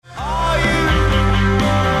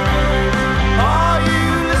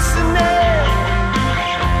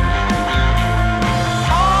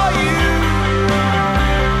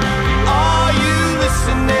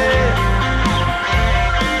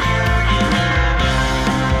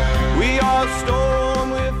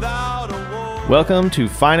Welcome to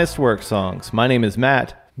Finest Work Songs. My name is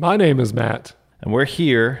Matt. My name is Matt. And we're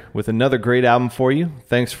here with another great album for you.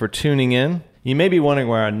 Thanks for tuning in. You may be wondering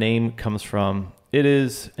where our name comes from. It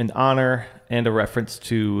is an honor and a reference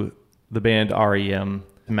to the band REM,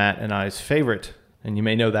 Matt and I's favorite. And you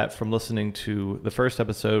may know that from listening to the first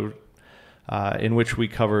episode in which we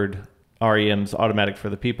covered REM's Automatic for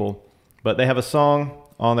the People. But they have a song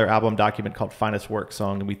on their album document called Finest Work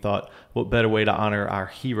Song. And we thought, what better way to honor our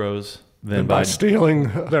heroes than by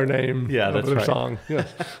stealing their name that's their right. song. Yeah.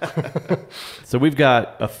 So we've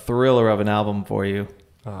got a thriller of an album for you.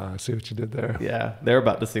 I see what you did there. Yeah, they're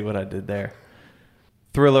about to see what I did there.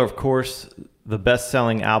 Thriller, of course, the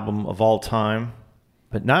best-selling album of all time,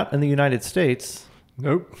 but not in the United States.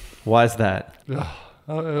 Nope. Why is that? It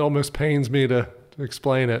almost pains me to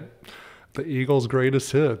explain it. The Eagles'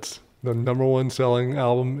 greatest hits, the number one selling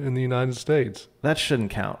album in the United States. That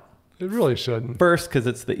shouldn't count. It really shouldn't. First, because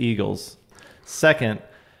it's the Eagles. Second,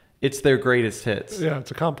 it's their greatest hits. Yeah, it's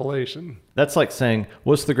a compilation. That's like saying,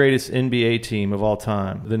 what's the greatest NBA team of all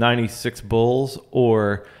time? The 96 Bulls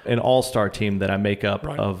or an all-star team that I make up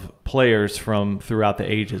of players from throughout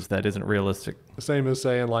the ages that isn't realistic? The same as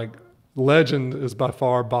saying, like, Legend is by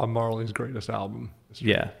far Bob Marley's greatest album.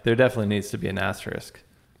 Yeah, there definitely needs to be an asterisk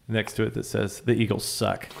next to it that says, the Eagles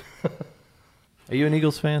suck. Are you an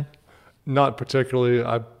Eagles fan? Not particularly.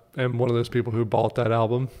 I am one of those people who bought that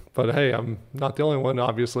album. But hey, I'm not the only one,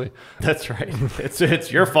 obviously. That's right.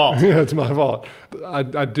 It's your fault. Yeah, it's my fault.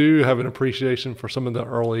 I do have an appreciation for some of the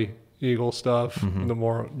early Eagle stuff, the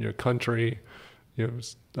more country,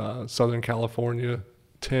 Southern California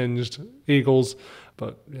tinged Eagles.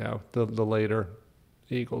 But yeah, the later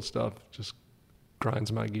Eagle stuff just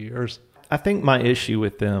grinds my gears. I think my issue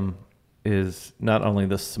with them is not only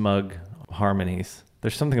the smug harmonies.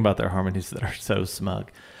 There's something about their harmonies that are so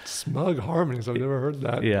smug. Smug harmonies. I've never heard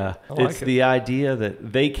that. Yeah. It's the idea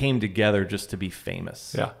that they came together just to be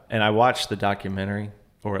famous. Yeah. And I watched the documentary,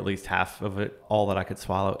 or at least half of it, all that I could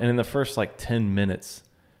swallow. And in the first 10 minutes,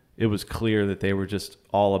 it was clear that they were just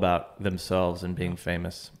all about themselves and being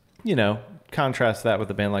famous. Contrast that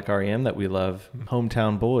with a band like REM that we love,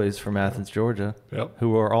 hometown boys from Athens, Georgia,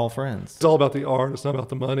 who are all friends. It's all about the art. It's not about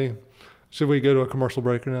the money. Should we go to a commercial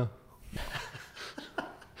break now?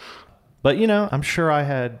 But, I'm sure I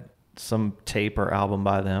had some tape or album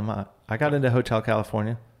by them. I got into Hotel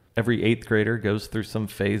California. Every eighth grader goes through some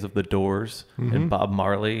phase of The Doors and Bob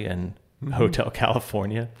Marley and Hotel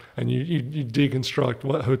California. And you deconstruct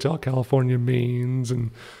what Hotel California means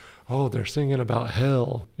and, they're singing about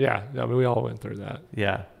hell. Yeah, I mean, we all went through that.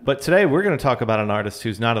 Yeah. But today we're going to talk about an artist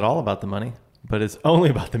who's not at all about the money, but is only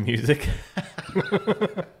about the music.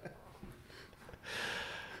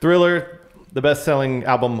 Thriller, the best-selling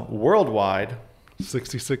album worldwide.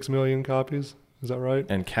 66 million copies. Is that right?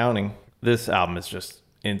 And counting. This album is just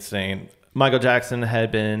insane. Michael Jackson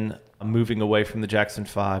had been moving away from the Jackson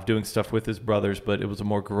 5, doing stuff with his brothers, but it was a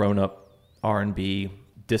more grown-up R&B,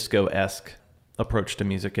 disco-esque approach to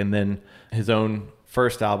music. And then his own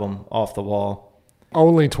first album, Off the Wall.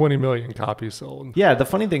 Only 20 million copies sold. Yeah, the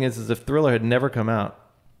funny thing is if Thriller had never come out,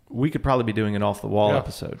 we could probably be doing an Off the Wall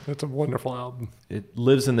episode. It's a wonderful album. It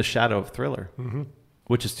lives in the shadow of Thriller,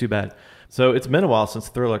 which is too bad. So it's been a while since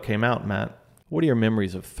Thriller came out, Matt. What are your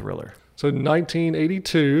memories of Thriller? So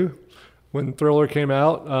 1982, when Thriller came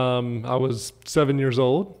out, I was 7 years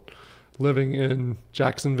old, living in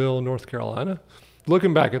Jacksonville, North Carolina.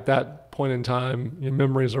 Looking back at that point in time, your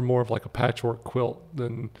memories are more of like a patchwork quilt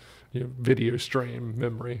than video stream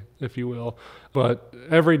memory, if you will. But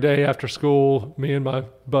every day after school, me and my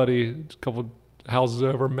buddy, a couple houses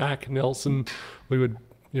over, Mac Nelson, we would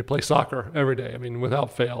play soccer every day,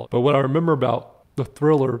 without fail. But what I remember about the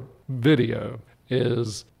Thriller video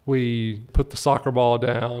is we put the soccer ball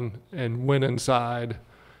down and went inside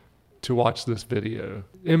to watch this video.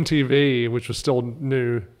 MTV, which was still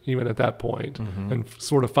new even at that point, and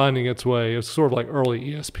sort of finding its way, it was sort of like early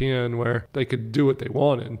ESPN where they could do what they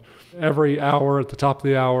wanted. Every hour, at the top of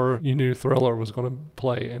the hour, you knew Thriller was going to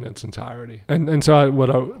play in its entirety. And so what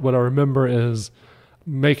I remember is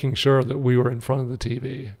making sure that we were in front of the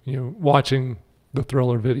TV, watching the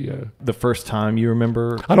Thriller video. The first time you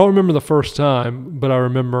remember? I don't remember the first time, but I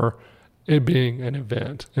remember it being an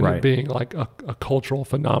event and Right. it being like a cultural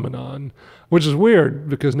phenomenon, which is weird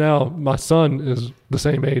because now my son is the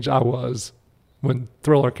same age I was when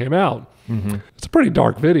Thriller came out. Mm-hmm. It's a pretty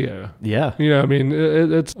dark video. Yeah. You know, I mean,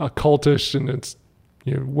 it's occultish and it's,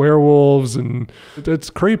 you know, werewolves and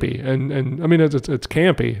it's creepy and I mean, it's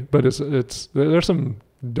campy, but it's there's some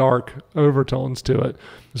dark overtones to it.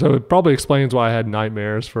 So it probably explains why I had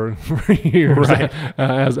nightmares for years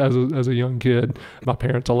as a young kid. My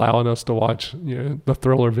parents allowing us to watch the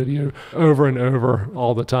Thriller video over and over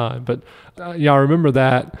all the time. But I remember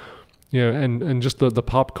that. And just the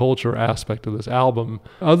pop culture aspect of this album,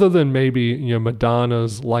 other than maybe,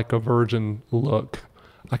 Madonna's Like a Virgin look,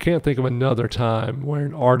 I can't think of another time where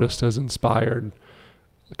an artist has inspired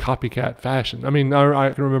copycat fashion. I mean, I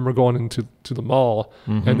can remember going into the mall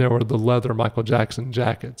and there were the leather Michael Jackson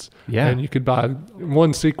jackets. Yeah. And you could buy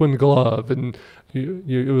one sequin glove and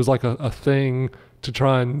it was like a thing to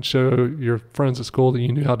try and show your friends at school that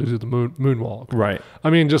you knew how to do the moonwalk. Right. I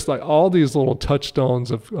mean, just like all these little touchstones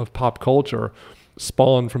of pop culture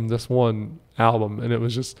spawned from this one album. And it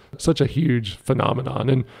was just such a huge phenomenon.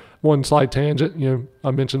 And one slight tangent,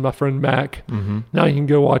 I mentioned my friend Mac. Now you can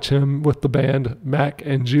go watch him with the band Mac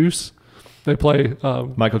and Juice. They play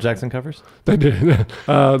Michael Jackson covers? They do.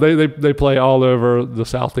 They play all over the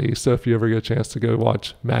Southeast. So if you ever get a chance to go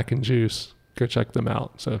watch Mac and Juice, go check them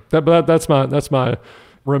out. So that's my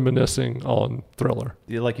reminiscing on Thriller.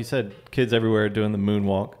 Yeah, like you said, kids everywhere doing the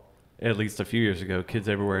moonwalk. At least a few years ago, kids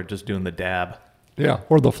everywhere just doing the dab. Yeah,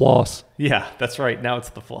 or the floss. Yeah, that's right. Now it's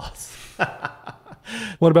the floss.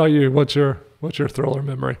 What about you? What's your Thriller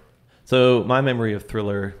memory? So my memory of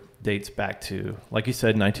Thriller dates back to, like you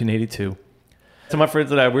said, 1982. So my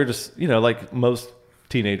friends and I, we're just, like most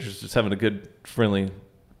teenagers, just having a good, friendly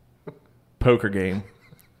poker game.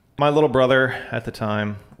 My little brother at the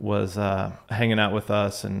time was hanging out with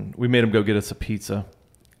us, and we made him go get us a pizza.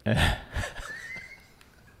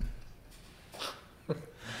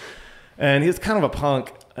 And he's kind of a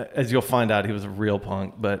punk. As you'll find out, he was a real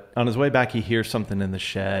punk. But on his way back, he hears something in the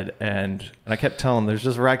shed. And I kept telling him, there's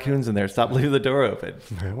just raccoons in there. Stop leaving the door open.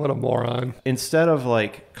 Man, what a moron. Instead of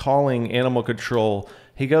calling animal control,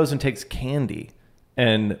 he goes and takes candy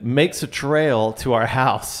and makes a trail to our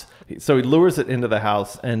house. So he lures it into the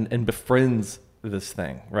house and befriends this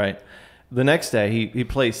thing, right? The next day, he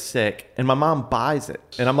plays sick, and my mom buys it.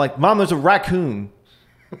 And I'm like, Mom, there's a raccoon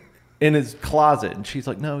in his closet. And she's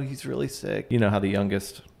like, no, he's really sick. You know how the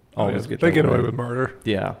youngest always get away with murder.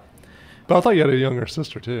 Yeah. But I thought you had a younger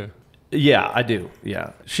sister too. Yeah, I do.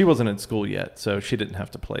 Yeah. She wasn't in school yet, so she didn't have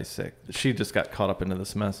to play sick. She just got caught up into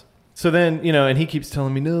this mess. So then, and he keeps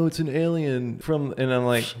telling me, no, it's an alien and I'm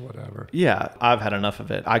like, whatever. Yeah, I've had enough of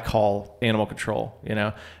it. I call animal control,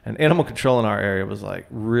 and animal control in our area was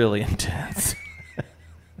really intense.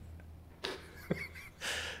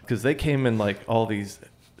 Because they came in all these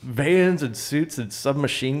vans and suits and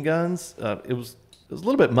submachine guns. It was a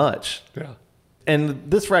little bit much. Yeah. And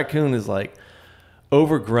this raccoon is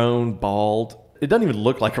overgrown, bald. It doesn't even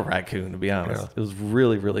look like a raccoon, to be honest. Yeah. It was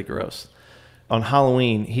really, really gross. On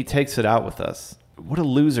Halloween, he takes it out with us. What a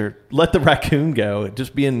loser. Let the raccoon go.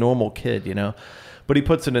 Just be a normal kid, But he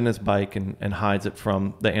puts it in his bike and hides it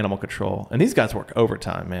from the animal control. And these guys work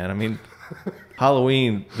overtime, man. I mean,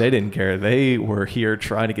 Halloween, they didn't care. They were here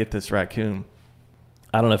trying to get this raccoon.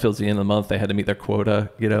 I don't know if it was the end of the month. They had to meet their quota,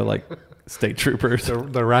 like state troopers.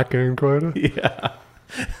 The raccoon quota? Yeah.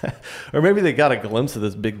 Or maybe they got a glimpse of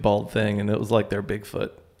this big bald thing and it was like their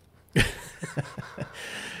Bigfoot.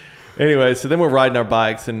 Anyway, so then we're riding our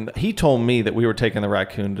bikes and he told me that we were taking the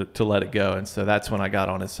raccoon to let it go. And so that's when I got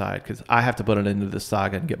on his side because I have to put it into the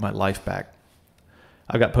saga and get my life back.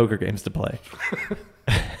 I've got poker games to play.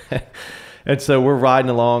 And so we're riding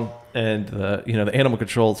along and the animal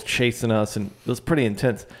control's chasing us and it was pretty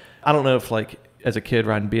intense. I don't know if as a kid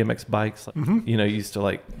riding BMX bikes, you used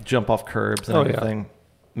to jump off curbs and everything.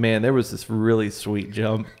 Yeah. Man, there was this really sweet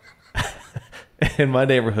jump in my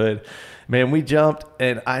neighborhood. Man, we jumped,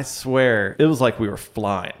 and I swear, it was like we were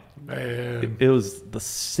flying. Man. It was the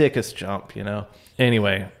sickest jump,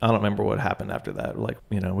 Anyway, I don't remember what happened after that.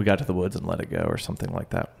 We got to the woods and let it go or something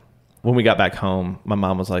like that. When we got back home, my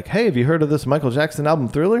mom was like, hey, have you heard of this Michael Jackson album,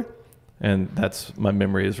 Thriller? And that's my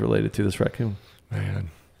memory is related to this raccoon.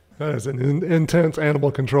 Man, that is an intense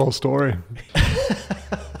animal control story.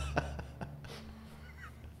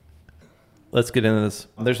 Let's get into this.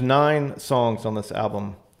 There's 9 songs on this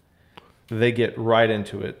album. They get right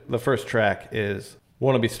into it. The first track is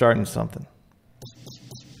Want to Be Starting Something.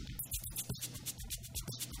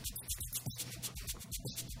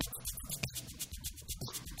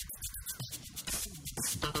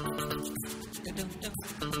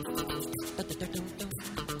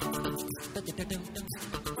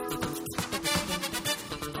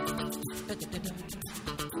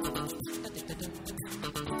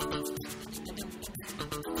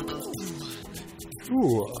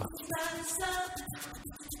 Ooh.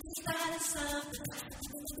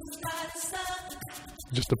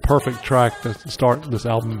 just a perfect track to start this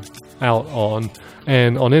album out on.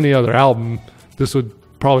 And on any other album, this would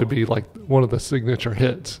probably be like one of the signature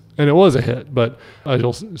hits. And it was a hit, but as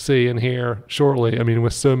you'll see and hear shortly, I mean,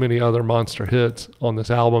 with so many other monster hits on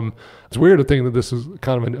this album, it's weird to think that this is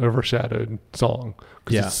kind of an overshadowed song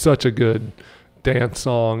because it's such a good dance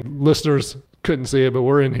song. Listeners couldn't see it, but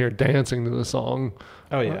we're in here dancing to the song.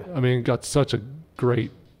 Oh, yeah. I mean, it got such a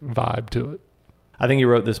great vibe to it. I think he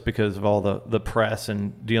wrote this because of all the press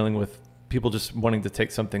and dealing with people just wanting to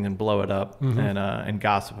take something and blow it up and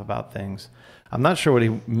gossip about things. I'm not sure what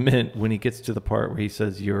he meant when he gets to the part where he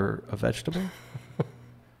says, "You're a vegetable."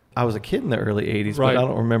 I was a kid in the early 80s, but I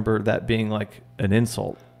don't remember that being like an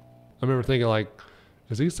insult. I remember thinking like,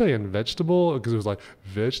 is he saying vegetable? Because it was like,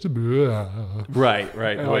 vegetable. Right.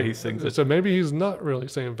 The way he sings it. So maybe he's not really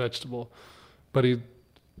saying vegetable, but he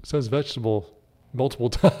says vegetable multiple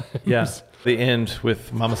times. Yeah. The end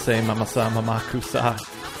with Mama Say, Mama Sa, Mama Kusa.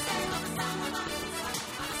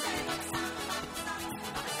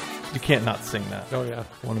 You can't not sing that. Oh, yeah.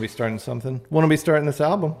 Want to be starting something? Want to be starting this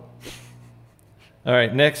album? All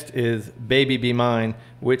right, next is Baby Be Mine,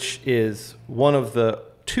 which is one of the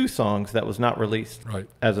 2 songs that was not released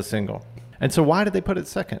as a single. And so why did they put it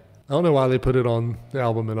second? I don't know why they put it on the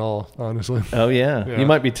album at all, honestly. Oh, yeah. You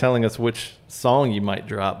might be telling us which song you might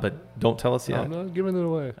drop, but don't tell us yet. I'm not giving it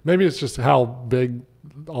away. Maybe it's just how big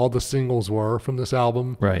all the singles were from this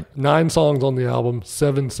album. Right. 9 songs on the album,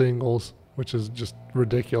 7 singles, which is just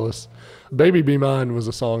ridiculous. Baby Be Mine was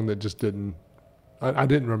a song that just didn't, I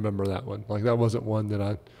didn't remember that one. Like, that wasn't one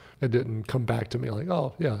that it didn't come back to me like,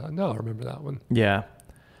 oh, yeah, no, I remember that one. Yeah.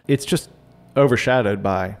 It's just overshadowed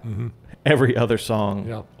by every other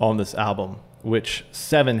song on this album, which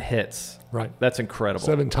 7 hits. Right. That's incredible.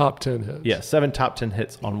 7 top 10 hits. Yeah, 7 top 10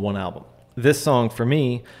 hits on one album. This song, for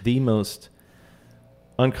me, the most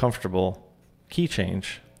uncomfortable key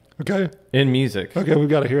change in music. Okay, we've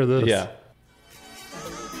got to hear this. Yeah.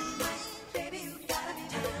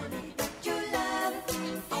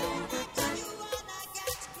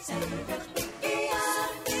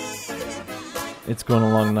 It's going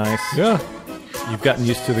along nice. Yeah. You've gotten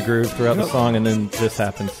used to the groove throughout the song, and then this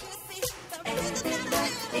happens.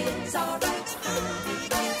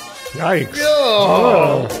 Yikes.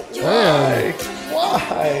 Oh, man.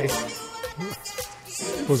 Why?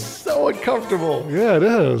 It was So uncomfortable. Yeah, it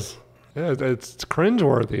is. Yeah, it's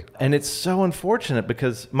cringeworthy. And it's so unfortunate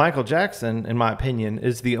because Michael Jackson, in my opinion,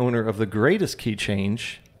 is the owner of the greatest key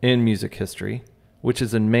change in music history, which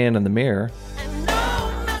is in Man in the Mirror.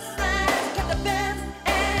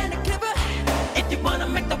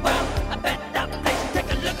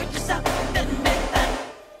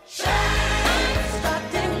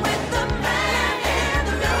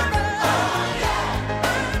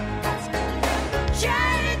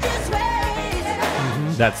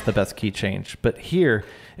 That's the best key change. But here,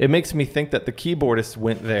 it makes me think that the keyboardist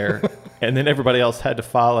went there and then everybody else had to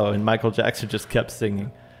follow and Michael Jackson just kept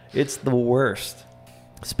singing. It's the worst.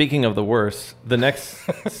 Speaking of the worst, the next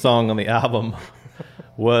song on the album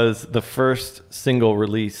was the first single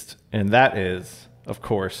released, and that is, of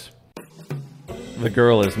course, The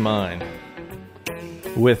Girl Is Mine,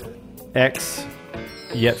 with ex,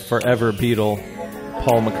 yet forever Beatle,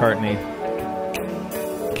 Paul McCartney.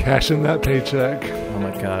 Cashing that paycheck. Oh my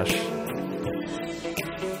gosh.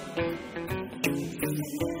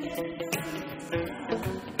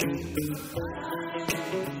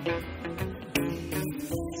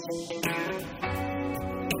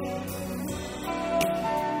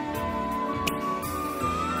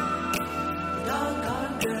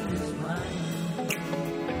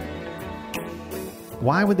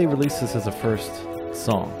 Why would they release this as a first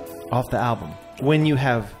song off the album when you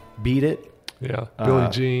have Beat It? Yeah,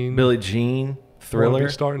 Billie Jean, Thriller,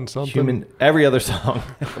 starting something. Every other song.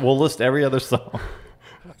 We'll list every other song.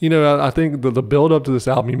 You know, I think the build up to this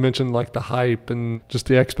album, you mentioned like the hype and just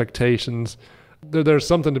the expectations. There's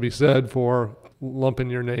something to be said for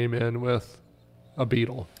lumping your name in with a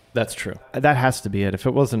Beatle. That's true. That has to be it. If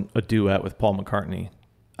it wasn't a duet with Paul McCartney,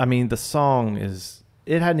 I mean, the song is,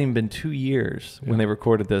 it hadn't even been 2 years when they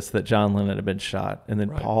recorded this that John Lennon had been shot. And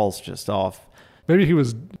then Paul's just off. Maybe he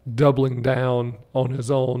was doubling down on his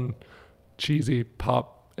own cheesy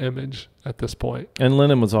pop image at this point. And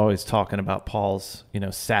Lennon was always talking about Paul's,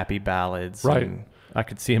 sappy ballads. Right. And I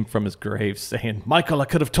could see him from his grave saying, "Michael, I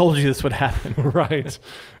could have told you this would happen." Right.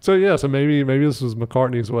 So maybe this was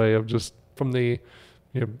McCartney's way of just from the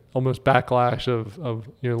almost backlash of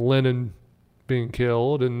Lennon being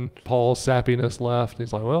killed and Paul's sappiness left.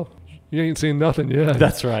 He's like, well, you ain't seen nothing yet.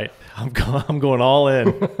 That's right. I'm going all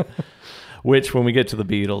in. Which, when we get to the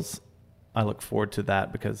Beatles, I look forward to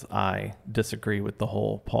that because I disagree with the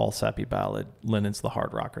whole Paul Sappy ballad, Lennon's the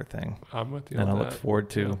hard rocker thing. I'm with you And I on look that. forward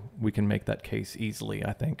to, we can make that case easily,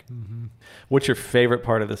 I think. What's your favorite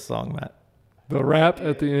part of this song, Matt? The rap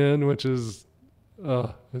at the end, which is,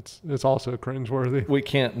 it's also cringeworthy. We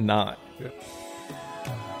can't not. Yeah.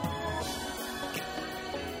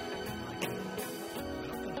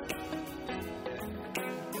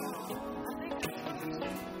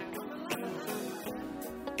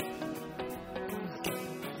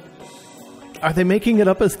 Are they making it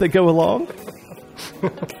up as they go along?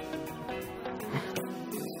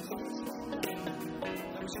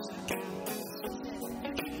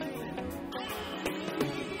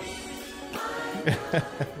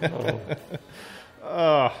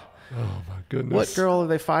 Oh my goodness. What girl are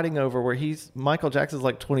they fighting over where Michael Jackson's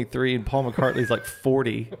like 23 and Paul McCartney's like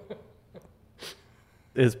 40?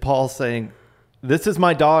 Is Paul saying, this is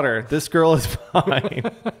my daughter. This girl is mine.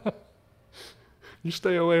 You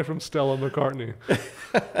stay away from Stella McCartney.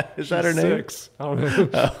 Is that her She's name? 6. I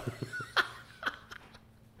don't know.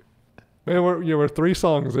 Man, we're 3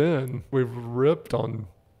 songs in. We've ripped on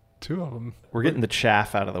 2 of them. We're getting the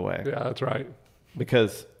chaff out of the way. Yeah, that's right.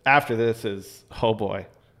 Because after this is, oh boy.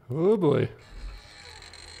 Oh boy.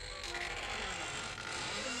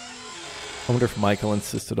 I wonder if Michael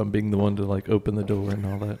insisted on being the one to like open the door and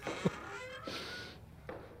all that.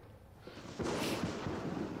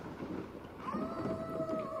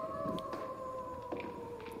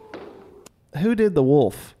 Who did the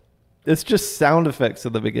wolf? It's just sound effects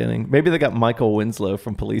at the beginning. Maybe they got Michael Winslow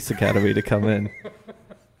from Police Academy to come in.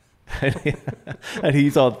 And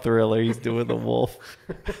he's on Thriller. He's doing the wolf.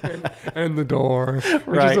 And the door. It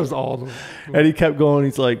Right. just does all the, And he kept going.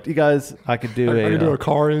 He's like, you guys, I could do I can do a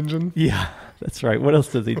car engine. Yeah, that's right. What else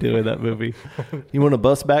does he do in that movie? You want a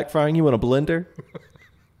bus backfiring? You want a blender?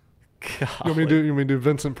 You want me to do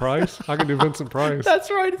Vincent Price? I can do Vincent Price. That's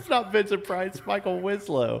right. It's not Vincent Price. It's Michael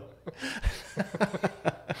Winslow.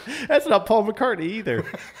 That's not Paul McCartney either.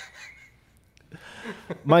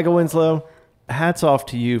 Michael Winslow, hats off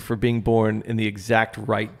to you for being born in the exact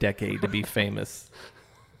right decade to be famous.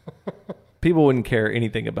 People wouldn't care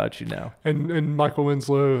anything about you now. And Michael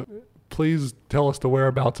Winslow, please tell us the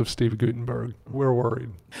whereabouts of Steve Gutenberg. We're worried.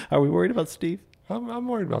 Are we worried about Steve? I'm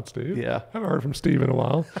worried about Steve. Yeah. I haven't heard from Steve in a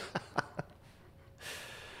while.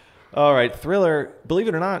 All right. Thriller, believe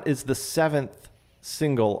it or not, is the 7th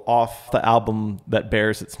single off the album that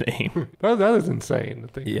bears its name. That is insane to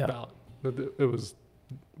think Yeah. about. It was,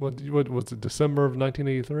 what was it, December of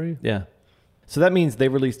 1983? Yeah. So that means they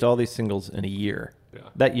released all these singles in a year. Yeah.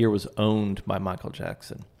 That year was owned by Michael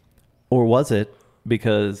Jackson. Or was it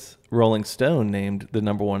because Rolling Stone named the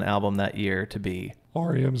 #1 album that year to be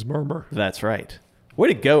REM's Murmur. That's right. Way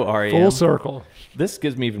to go, REM. Full circle. This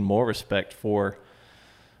gives me even more respect for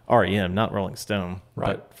REM, not Rolling Stone,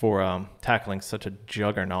 Right. but for tackling such a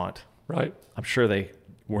juggernaut. Right. I'm sure they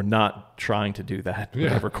were not trying to do that when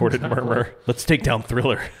Yeah, they recorded exactly. Murmur. Let's take down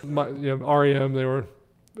Thriller. REM, they were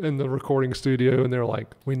in the recording studio and they're like,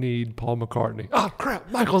 we need Paul McCartney. Oh, crap.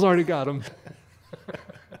 Michael's already got him.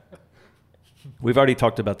 We've already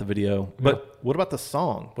talked about the video, but what about the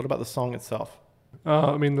song? What about the song itself?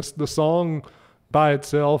 I mean, the song by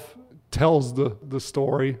itself tells the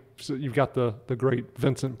story. So you've got the great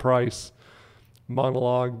Vincent Price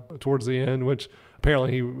monologue towards the end, which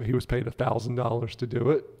apparently he was paid $1,000 to do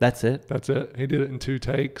it. That's it? That's it. He did it in 2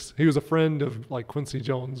 takes. He was a friend of like Quincy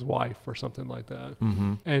Jones' wife or something like that.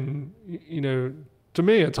 Mm-hmm. And to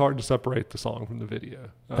me, it's hard to separate the song from the video.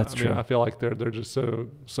 That's true. I feel like they're just so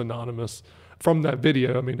synonymous. From that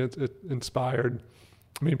video, I mean, it inspired.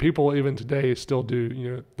 I mean, people even today still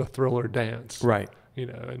do the Thriller dance, Right.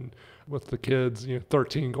 And with the kids,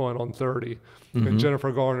 13 going on 30, Mm-hmm. and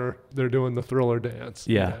Jennifer Garner, they're doing the Thriller dance.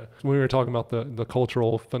 Yeah. When we were talking about the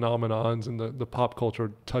cultural phenomenons and the pop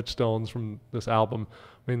culture touchstones from this album,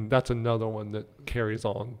 I mean, that's another one that carries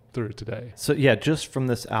on through today. So yeah, just from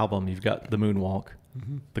this album, you've got the moonwalk,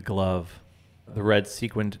 the glove, the red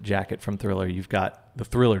sequined jacket from Thriller. You've got the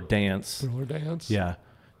Thriller dance. Thriller dance. Yeah.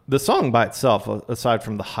 The song by itself, aside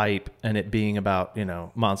from the hype and it being about,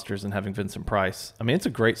 monsters and having Vincent Price, I mean, it's a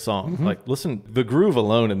great song. Mm-hmm. Like, listen, the groove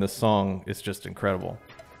alone in this song is just incredible.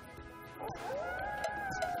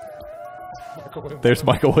 There's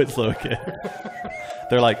Michael Winslow again.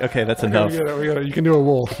 They're like, okay, that's enough. We got it. You can do a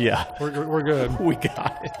wolf. Yeah. We're good. We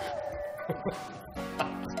got it.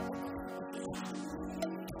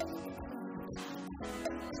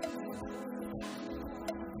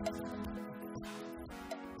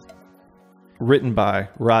 Written by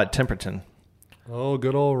Rod Temperton. Oh,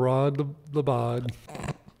 good old Rod the Bod.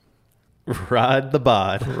 Rod the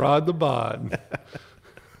Bod. Rod the Bod.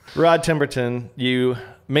 Rod Temperton, you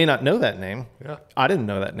may not know that name. Yeah. I didn't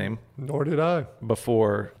know that name Nor did I.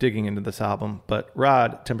 before digging into this album, but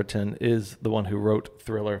Rod Temperton is the one who wrote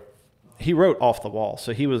Thriller. He wrote Off the Wall,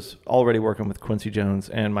 so he was already working with Quincy Jones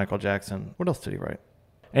and Michael Jackson. What else did he write?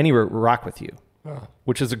 And he wrote Rock With You,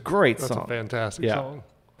 which is a great That's song. a fantastic song.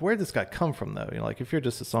 Where did this guy come from, though? You know, like, if you're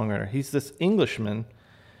just a songwriter, he's this Englishman.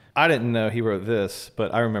 I didn't know he wrote this,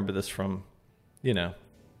 but I remember this from, you know,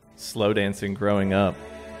 slow dancing growing up.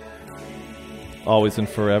 Always and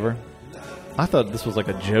Forever. I thought this was like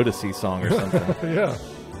a Jodeci song or something. Yeah.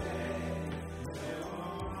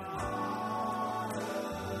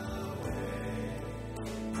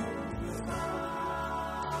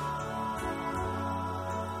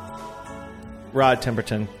 Rod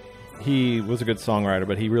Temperton, he was a good songwriter,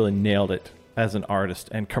 but he really nailed it as an artist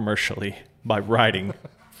and commercially by writing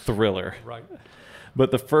Thriller. Right.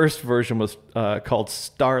 But the first version was called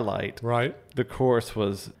Starlight. Right. The chorus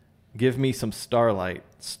was, "Give me some starlight,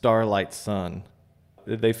 starlight sun."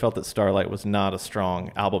 They felt that Starlight was not a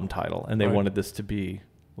strong album title, and they Right. wanted this to be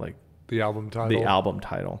like The album title. the album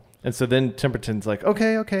title. And so then Temperton's like,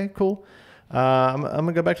 okay, cool. I'm going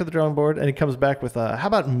to go back to the drawing board. And he comes back with, how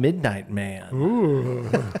about Midnight Man? Ooh.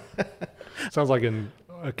 Sounds like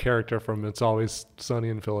a character from It's Always Sunny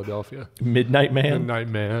in Philadelphia. Midnight Man? Midnight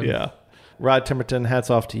Man. Yeah. Rod Temperton, hats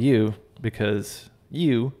off to you, because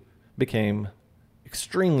you became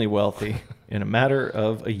extremely wealthy in a matter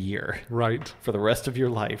of a year Right. for the rest of your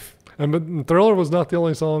life. But Thriller was not the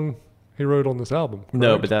only song he wrote on this album.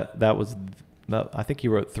 No, correct? but that was, I think he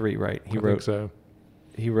wrote 3, right? I think so.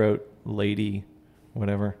 He wrote Lady,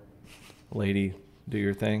 whatever. Lady, do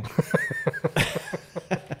your thing.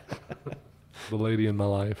 The Lady in My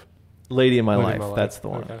Life. Lady in My Lady Life. in My Life. That's the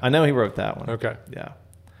one. Okay. I know he wrote that one. Okay. Yeah.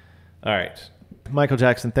 All right. Michael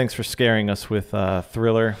Jackson, thanks for scaring us with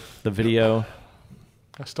Thriller, the video.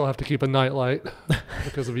 I still have to keep a nightlight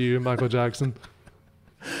because of you, Michael Jackson.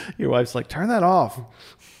 Your wife's like, turn that off.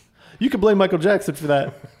 You can blame Michael Jackson for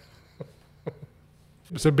that.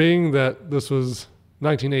 So being that this was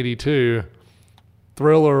 1982,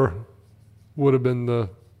 Thriller would have been the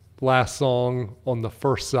last song on the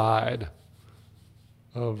first side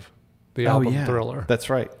of the album Thriller. That's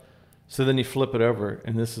right. So then you flip it over,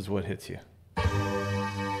 and this is what hits you.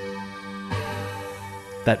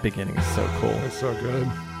 That beginning is so cool. It's so good.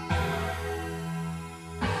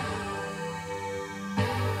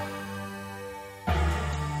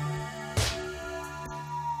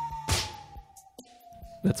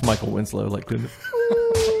 That's Michael Winslow, like doing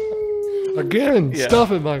it. Again, Yeah.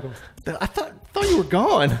 stuff it, Michael. I thought you were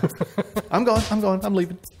gone. I'm gone. I'm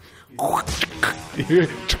leaving.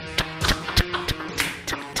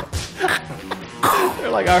 They're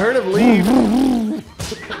like, I heard him leave.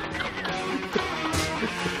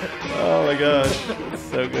 Oh my gosh. It's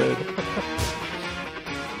so good.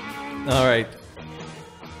 All right.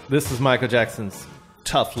 This is Michael Jackson's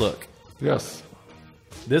Tough Look. Yes.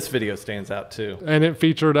 This video stands out too. And it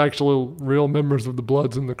featured actual real members of the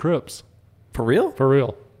Bloods and the Crips. For real? For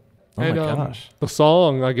real. Oh And, my gosh. The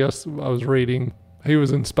song, I guess I was reading, he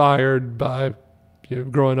was inspired by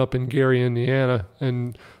growing up in Gary, Indiana,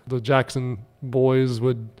 and the Jackson boys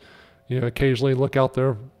would, occasionally look out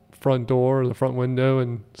their front door or the front window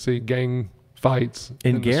and see gang fights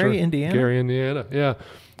In the Gary, Indiana? Gary, Indiana, yeah.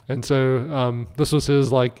 And so this was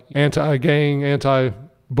his like anti-gang,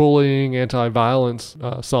 anti-bullying, anti-violence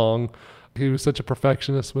song. He was such a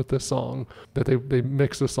perfectionist with this song that they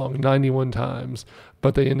mixed the song 91 times,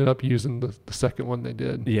 but they ended up using the second one they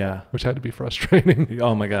did. Yeah. Which had to be frustrating.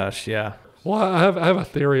 Oh my gosh. Yeah. Well, I have a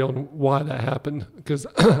theory on why that happened, because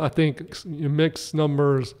I think you mix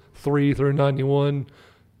numbers 3 through 91.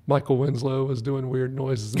 Michael Winslow was doing weird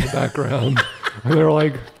noises in the background. And they were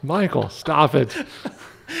like, Michael, stop it.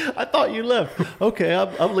 I thought you left. Okay,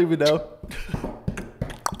 I'm leaving now.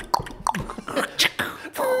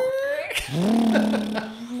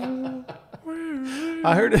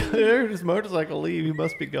 I heard his motorcycle leave. He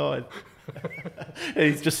must be gone. And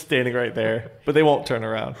he's just standing right there, but they won't turn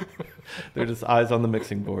around. They're just eyes on the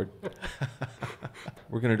mixing board.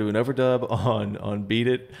 We're gonna do an overdub on "Beat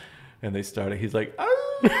It," and they started. He's like, "Oh,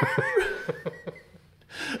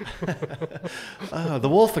 the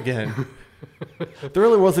wolf again."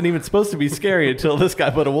 Thriller wasn't even supposed to be scary until this guy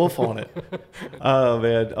put a wolf on it. Oh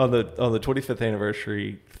man! On the 25th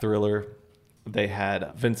anniversary Thriller, they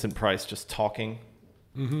had Vincent Price just talking.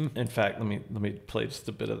 Mm-hmm. In fact, let me play just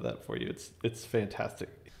a bit of that for you. It's fantastic.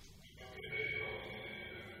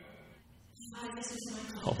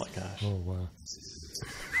 Oh my gosh! Oh, wow.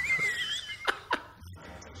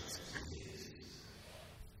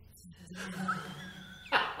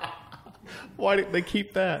 Why did they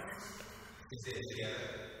keep that?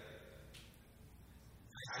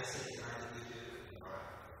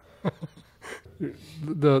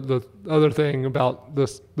 The other thing about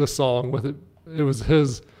this song with it was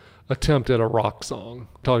his attempt at a rock song.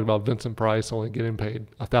 Talking about Vincent Price only getting paid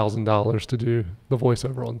 $1,000 to do the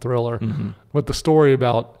voiceover on Thriller. But the story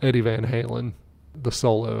about Eddie Van Halen, the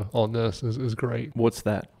solo on this is great. What's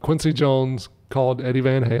that? Quincy Jones called Eddie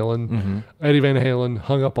Van Halen. Eddie Van Halen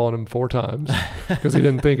hung up on him 4 times because he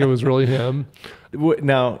didn't think it was really him.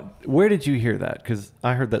 Now, where did you hear that? Because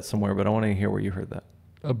I heard that somewhere, but I want to hear where you heard that.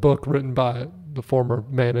 A book written by the former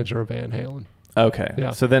manager of Van Halen. Okay.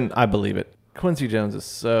 Yeah. So then I believe it. Quincy Jones is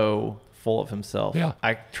so full of himself. Yeah.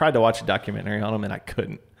 I tried to watch a documentary on him and I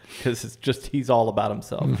couldn't because it's just he's all about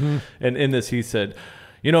himself. And in this, he said,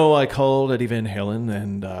 I called Eddie Van Halen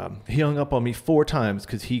and he hung up on me 4 times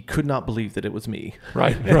because he could not believe that it was me.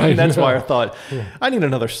 Right. And that's why I thought, I need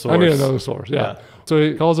another source. Yeah. So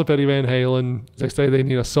he calls up Eddie Van Halen. They say they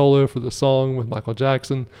need a solo for the song with Michael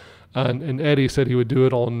Jackson. And Eddie said he would do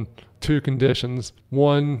it on 2 conditions.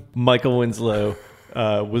 One, Michael Winslow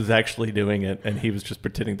was actually doing it, and he was just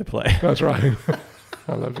pretending to play. That's right.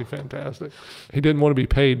 Oh, that'd be fantastic. He didn't want to be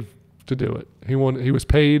paid to do it. He was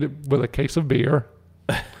paid with a case of beer,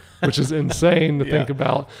 which is insane to think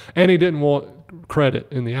about. And he didn't want credit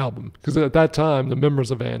in the album because at that time, the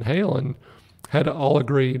members of Van Halen had all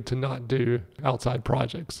agreed to not do outside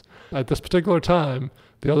projects. At this particular time,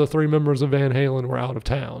 the other 3 members of Van Halen were out of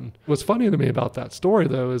town. What's funny to me about that story,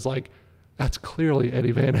 though, is that's clearly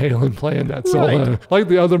Eddie Van Halen playing that solo. Right. Like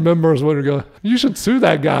the other members would go, you should sue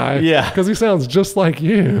that guy. Yeah. Because he sounds just like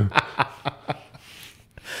you.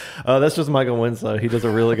 That's just Michael Winslow. He does a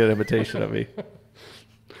really good imitation of me.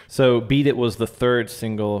 So Beat It was the 3rd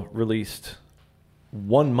single released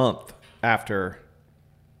 1 month after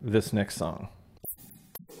this next song.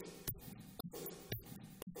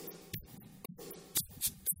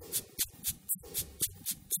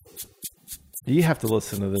 You have to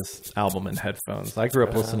listen to this album in headphones. I grew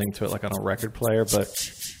up listening to it like on a record player, but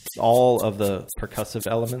all of the percussive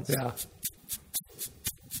elements. Yeah.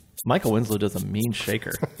 Michael Winslow does a mean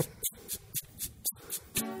shaker.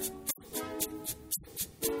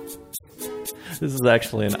 This is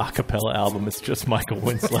actually an a cappella album. It's just Michael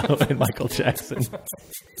Winslow and Michael Jackson.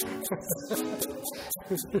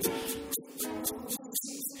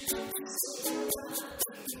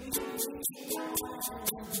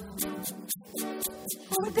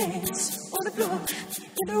 Wanna dance on the floor,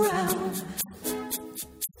 get around.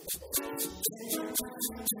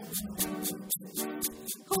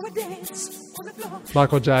 Wanna dance on the floor.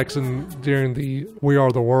 Michael Jackson, during the We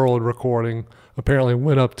Are the World recording, apparently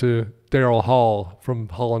went up to Daryl Hall from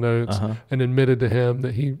Hall & Oates and admitted to him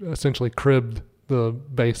that he essentially cribbed the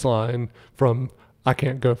bass line from I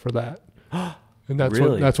Can't Go For That. And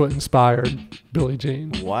that's what inspired Billie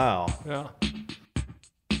Jean. Wow. Yeah.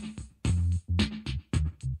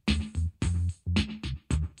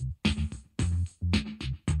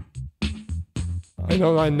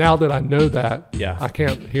 Now that I know that, I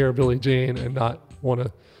can't hear Billie Jean and not want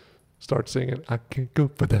to start singing I Can't Go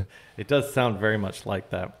For That. It does sound very much like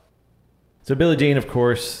that. So Billie Jean, of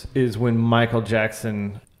course, is when Michael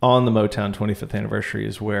Jackson on the Motown 25th anniversary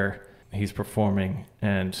is where he's performing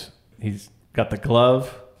and he's got the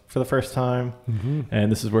glove for the first time.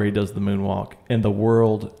 And this is where he does the moonwalk and the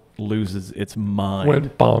world loses its mind.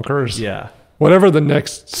 Went bonkers. Yeah. Whatever the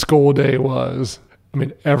next school day was, I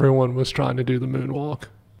mean, everyone was trying to do the moonwalk.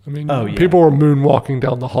 I mean, people were moonwalking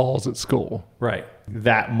down the halls at school. Right.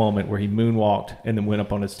 That moment where he moonwalked and then went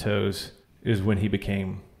up on his toes is when he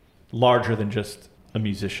became larger than just a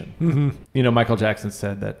musician. Michael Jackson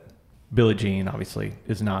said that Billie Jean obviously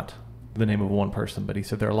is not the name of one person, but he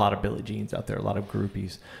said there are a lot of Billie Jeans out there, a lot of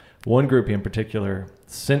groupies. One groupie in particular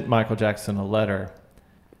sent Michael Jackson a letter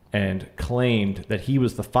and claimed that he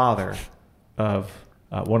was the father of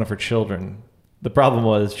one of her children. The problem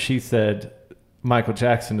was she said Michael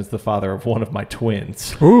Jackson is the father of one of my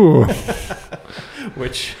twins. Ooh.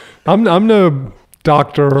 Which I'm no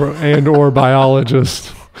doctor and or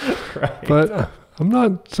biologist, right. But I'm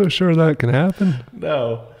not so sure that can happen.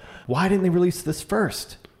 No. Why didn't they release this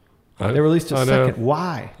first? They released it second.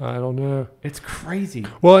 Why? I don't know. It's crazy.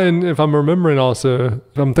 Well, and if I'm remembering also,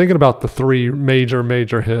 I'm thinking about the 3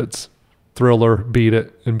 major hits, Thriller, Beat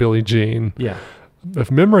It, and Billie Jean. Yeah. If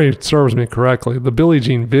memory serves me correctly, the Billie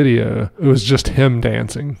Jean video, it was just him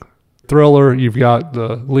dancing. Thriller, you've got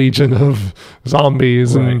the legion of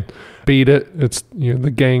zombies, and Beat It, it's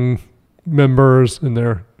the gang members and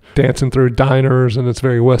they're dancing through diners and it's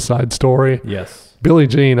very West Side Story. Yes. Billie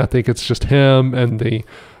Jean, I think it's just him and the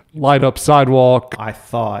light up sidewalk. I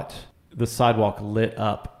thought the sidewalk lit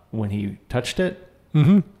up when he touched it.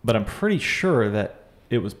 Mm-hmm. But I'm pretty sure that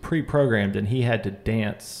it was pre-programmed and he had to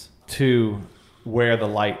dance to where the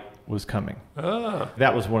light was coming.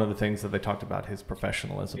 That was one of the things that they talked about, his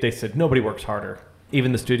professionalism. They said nobody works harder.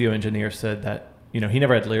 Even the studio engineer said that, you know, he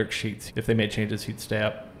never had lyric sheets. If they made changes, he'd stay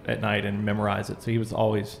up at night and memorize it. So he was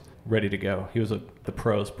always ready to go. He was the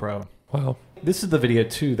pro's pro. Wow. This is the video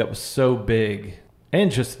too that was so big,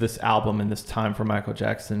 and just this album and this time for Michael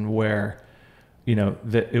Jackson, where, you know,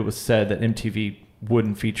 that it was said that MTV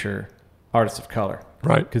wouldn't feature artists of color.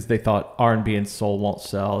 Right. Because they thought R&B and soul won't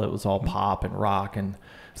sell. It was all pop and rock and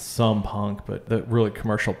some punk, but the really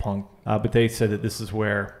commercial punk. But they said that this is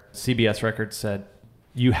where CBS Records said,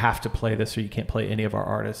 you have to play this or you can't play any of our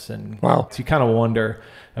artists. And Wow. so you kind of wonder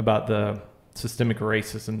about the systemic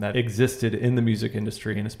racism that existed in the music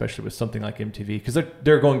industry, and especially with something like MTV, because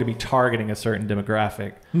they're going to be targeting a certain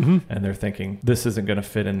demographic, and they're thinking this isn't going to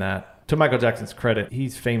fit in that. To Michael Jackson's credit,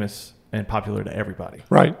 he's famous and popular to everybody.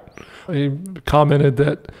 Right. He commented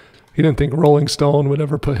that he didn't think Rolling Stone would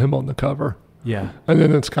ever put him on the cover. Yeah. And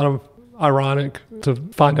then it's kind of ironic to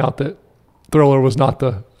find out that Thriller was not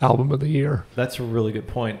the album of the year. That's a really good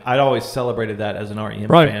point. I'd always celebrated that as an REM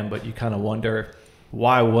Right. fan, but you kind of wonder,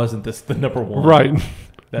 why wasn't this the number one? Right.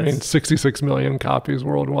 That's, I mean, 66 million copies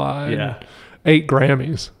worldwide. Yeah. 8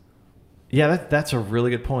 Grammys. Yeah, that's a really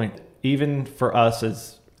good point. Even for us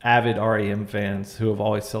as avid REM fans who have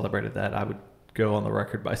always celebrated that, I would go on the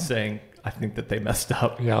record by saying I think that they messed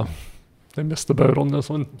up. Yeah. They missed the boat on this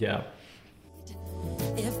one. Yeah.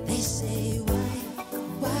 If they say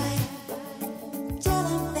why, tell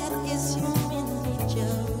them that it's human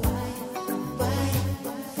nature. Why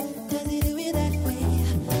does he do it that way?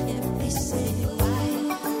 If they say why,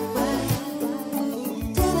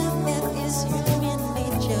 tell them that it's human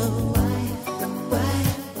nature.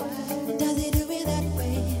 Why does he do it that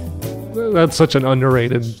way? That's such an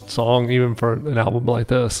underrated song, even for an album like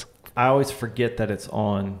this. I always forget that it's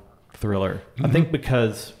on Thriller. I think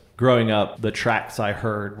because growing up, the tracks I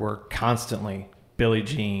heard were constantly Billie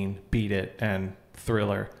Jean, Beat It, and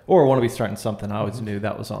Thriller. Or Wanna Be Starting Something. I always knew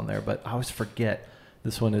that was on there, but I always forget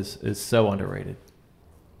this one is so underrated.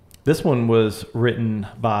 This one was written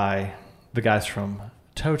by the guys from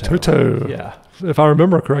Toto. Toto. Yeah. If I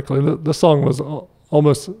remember correctly, the song was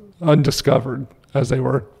almost undiscovered as they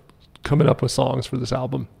were coming up with songs for this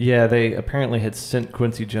album. Yeah, they apparently had sent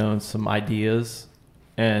Quincy Jones some ideas,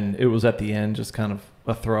 and it was at the end, just kind of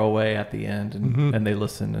a throwaway at the end, and they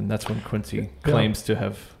listened, and that's when Quincy claims to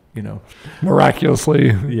have, you know,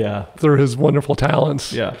 Miraculously, yeah, through his wonderful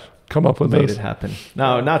talents, yeah, come up with made this. it happen.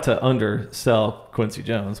 Now, not to undersell Quincy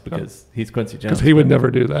Jones, because he's Quincy Jones. Because he would never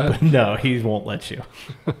do that. No, he won't let you.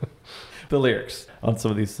 The lyrics on some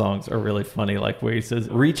of these songs are really funny, like where he says,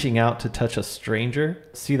 reaching out to touch a stranger.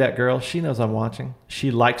 See that girl? She knows I'm watching.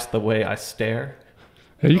 She likes the way I stare.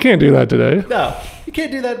 Yeah, you can't do that today. No, you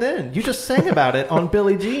can't do that then. You just sang about it on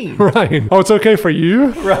Billie Jean. Right. Oh, it's okay for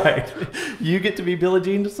you? Right. You get to be Billie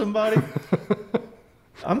Jean to somebody?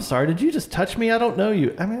 I'm sorry, did you just touch me? I don't know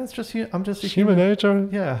you. I mean, it's just you. I'm just a Human human. nature.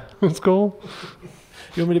 Yeah. It's cool.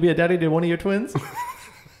 You want me to be a daddy to one of your twins?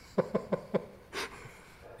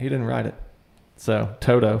 He didn't write it. So,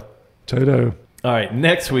 Toto. Toto. All right,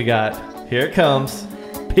 next we got, here it comes,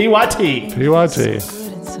 PYT. PYT.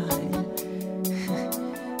 Good inside.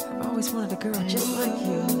 I've always wanted a girl just like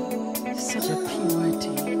you. You're such a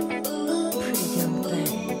PYT. Pretty young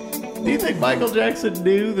thing. Do you think Michael Jackson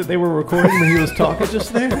knew that they were recording when he was talking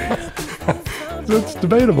just there? That's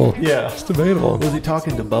debatable. Yeah. It's debatable. Was he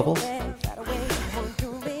talking to Bubbles?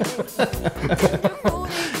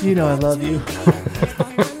 You know I love you.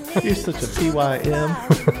 You're such a PYM.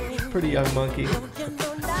 Pretty young monkey.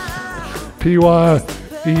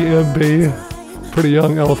 PYEMB. Pretty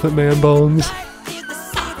young elephant man bones.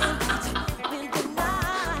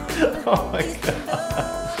 Oh my god.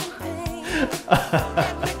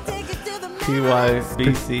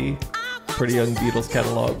 PYBC. Pretty Young Beatles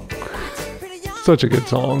catalog. Such a good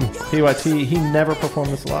song. PYT, he never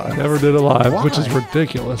performed this live. Never did it live, which is Why?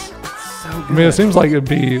 ridiculous. So good. I mean, it seems like it'd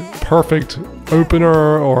be perfect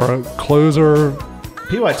opener or a closer.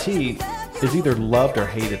 PYT is either loved or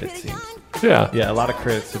hated, it seems. Yeah. Yeah, a lot of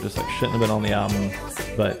critics are just like, shouldn't have been on the album.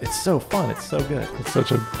 But it's so fun. It's so good. It's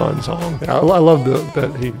such a fun song. Yeah, I love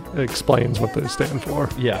that he explains what they stand for.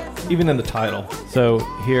 Yeah, even in the title. So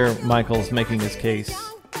here, Michael's making his case,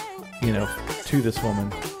 you know, to this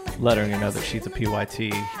woman, letting her know that she's a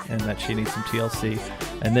PYT and that she needs some TLC.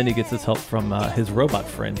 And then he gets his help from his robot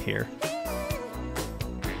friend here.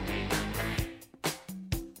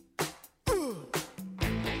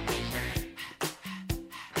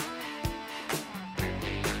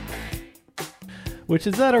 Which,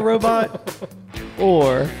 is that a robot?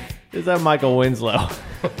 Or is that Michael Winslow?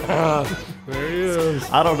 There he is.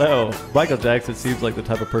 I don't know. Michael Jackson seems like the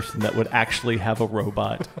type of person that would actually have a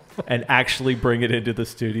robot and actually bring it into the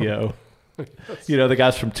studio. You know, the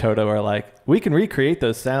guys from Toto are like, we can recreate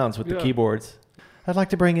those sounds with the Yeah. keyboards. I'd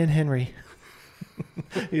like to bring in Henry.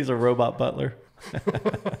 He's a robot butler.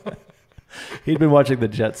 He'd been watching the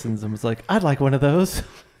Jetsons and was like, I'd like one of those.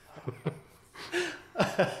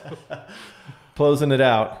 Closing it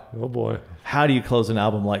out. Oh boy. How do you close an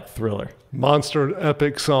album like Thriller? Monster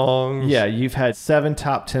epic songs. Yeah, you've had 7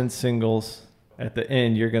 top 10 singles. At the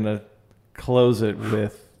end, you're going to close it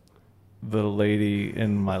with The Lady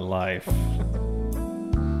in My Life.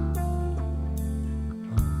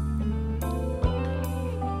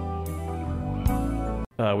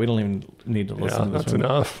 We don't even need to listen Yeah, to this that's one.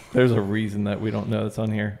 enough. There's a reason that we don't know it's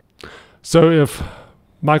on here. So if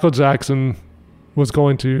Michael Jackson was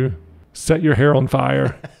going to set your hair on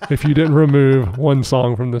fire if you didn't remove one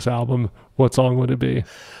song from this album, what song would it be?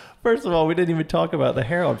 First of all, we didn't even talk about the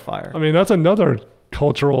hair on fire. I mean, that's another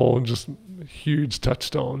cultural, just huge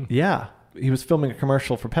touchstone. Yeah. He was filming a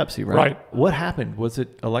commercial for Pepsi, right? Right. What happened? Was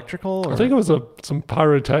it electrical? Or? I think it was some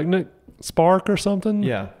pyrotechnic spark or something.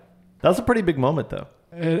 Yeah. That was a pretty big moment, though.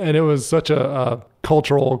 And it was such a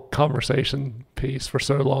cultural conversation piece for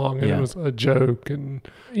so long. And Yeah. it was a joke. And,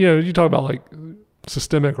 you know, you talk about like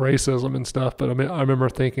systemic racism and stuff, but I mean, I remember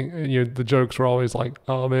thinking, you know, the jokes were always like,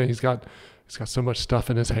 oh man, he's got so much stuff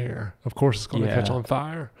in his hair. Of course it's going to Yeah. catch on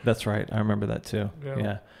fire. That's right. I remember that too. Yeah.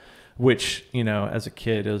 Yeah. Which, you know, as a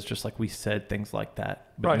kid, it was just like we said things like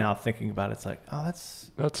that. But Right. now thinking about it, it's like, oh,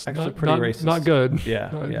 that's actually not, pretty not, racist. not good.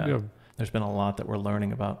 Yeah. Yeah. You know, There's been a lot that we're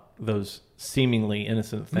learning about those seemingly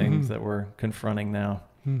innocent things that we're confronting now.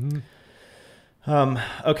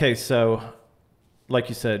 Okay, so like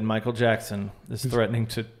you said, Michael Jackson is threatening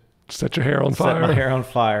to set your hair on set fire. my hair on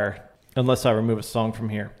fire unless I remove a song from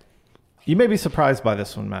here. You may be surprised by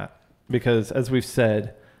this one, Matt, because as we've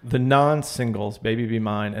said, the non-singles, Baby Be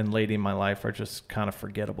Mine and Lady in My Life, are just kind of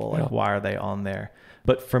forgettable. Like, Yeah. why are they on there?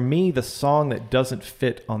 But for me, the song that doesn't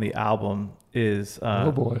fit on the album is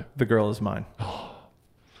Oh, boy. The Girl Is Mine.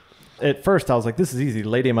 At first, I was like, this is easy.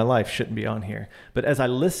 Lady in My Life shouldn't be on here. But as I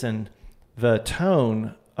listened, the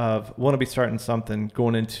tone of Wanna Be Starting Something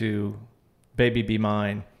going into Baby Be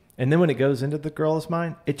Mine, and then when it goes into The Girl Is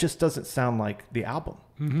Mine, it just doesn't sound like the album.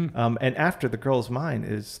 And after The Girl Is Mine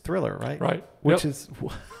is Thriller, right? Right. Which Yep. is,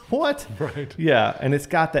 what? Right. Yeah, and it's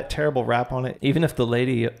got that terrible rap on it. Even if The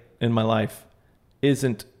Lady in My Life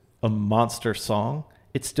isn't a monster song,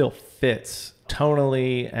 it still fits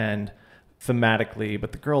tonally and thematically,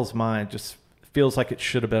 but The Girl's Mind just feels like it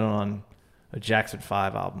should have been on a Jackson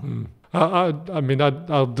 5 album. I mean,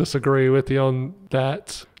 I'll disagree with you on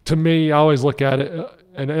that. To me, I always look at it,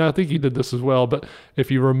 and I think you did this as well, but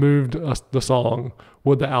if you removed the song,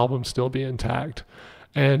 would the album still be intact?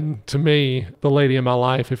 And to me, The Lady in My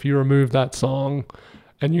Life, if you remove that song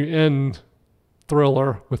and you end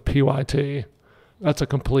Thriller with PYT, that's a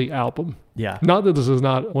complete album. Yeah. Not that this is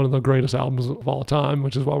not one of the greatest albums of all time,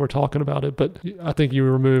 which is why we're talking about it, but I think you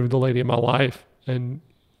remove The Lady in My Life and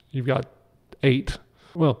you've got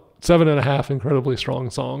 7.5 incredibly strong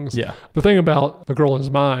songs. Yeah. The thing about The Girl Is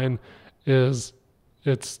Mine is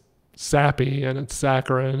it's sappy and it's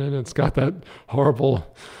saccharine and it's got that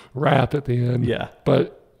horrible rap at the end. Yeah.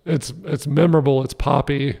 But it's memorable, it's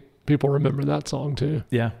poppy. People remember that song too.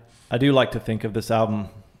 Yeah. I do like to think of this album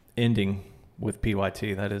ending with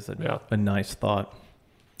PYT. That is a nice thought.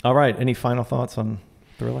 All right. Any final thoughts on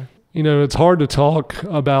Thriller? You know, it's hard to talk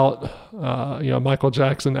about Michael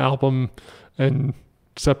Jackson album and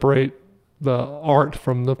separate the art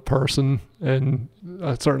from the person. And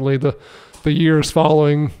certainly the years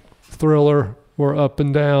following Thriller were up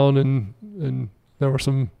and down, and there were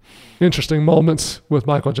some interesting moments with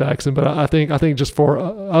Michael Jackson. But I think just for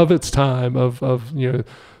of its time of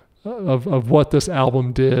what this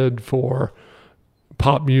album did for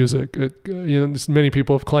pop music, many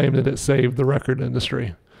people have claimed that it saved the record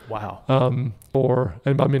industry. Wow.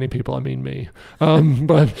 And by many people I mean me.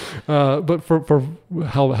 But for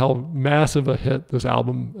how massive a hit this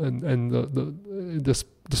album and this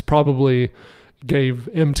probably gave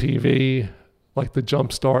MTV like the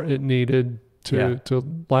jump start it needed to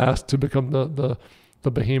become the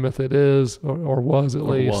behemoth it is or was at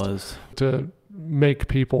least to make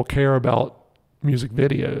people care about music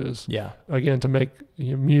videos. Yeah. Again, to make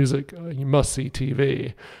music, you must see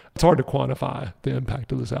TV. It's hard to quantify the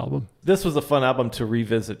impact of this album. This was a fun album to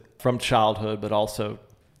revisit from childhood, but also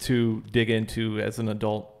to dig into as an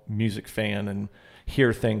adult music fan and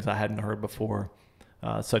hear things I hadn't heard before,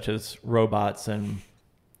 such as Robots and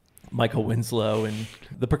Michael Winslow and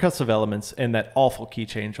the percussive elements and that awful key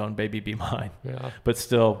change on Baby Be Mine. Yeah. But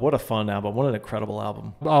still, what a fun album. What an incredible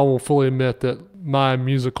album. I will fully admit that my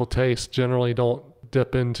musical tastes generally don't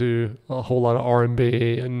dip into a whole lot of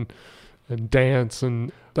R&B and dance,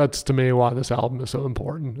 and that's to me why this album is so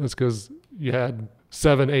important. It's because you had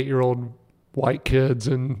 7-8-year-old white kids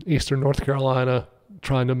in Eastern North Carolina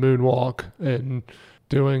trying to moonwalk and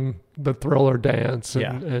doing the Thriller dance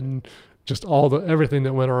and just everything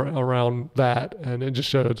that went around that, and it just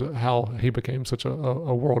showed how he became such a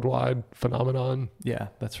worldwide phenomenon. Yeah,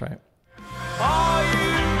 that's right. Are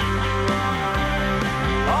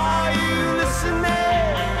you listening?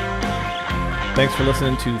 Thanks for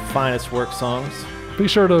listening to Finest Work Songs. Be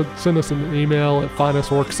sure to send us an email at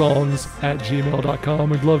finestworksongs@gmail.com.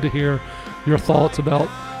 We'd love to hear your thoughts about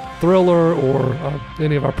Thriller or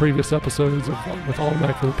any of our previous episodes with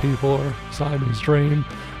Automatic for the People or Siamese Dream.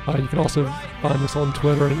 You can also find us on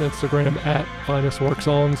Twitter and Instagram at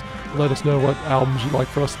finestworksongs. Let us know what albums you'd like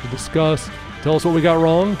for us to discuss. Tell us what we got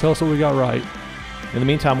wrong. Tell us what we got right. In the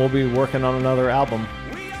meantime, we'll be working on another album.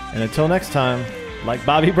 And until next time, like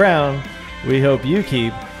Bobby Brown, we hope you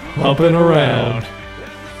keep Humping around.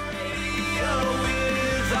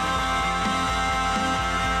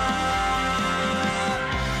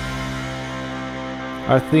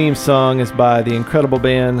 Our theme song is by the incredible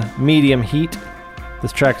band Medium Heat.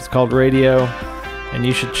 This track is called Radio, and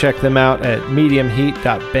you should check them out at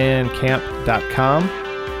mediumheat.bandcamp.com.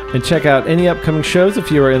 And check out any upcoming shows if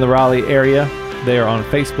you are in the Raleigh area. They are on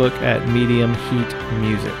Facebook at Medium Heat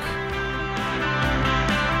Music.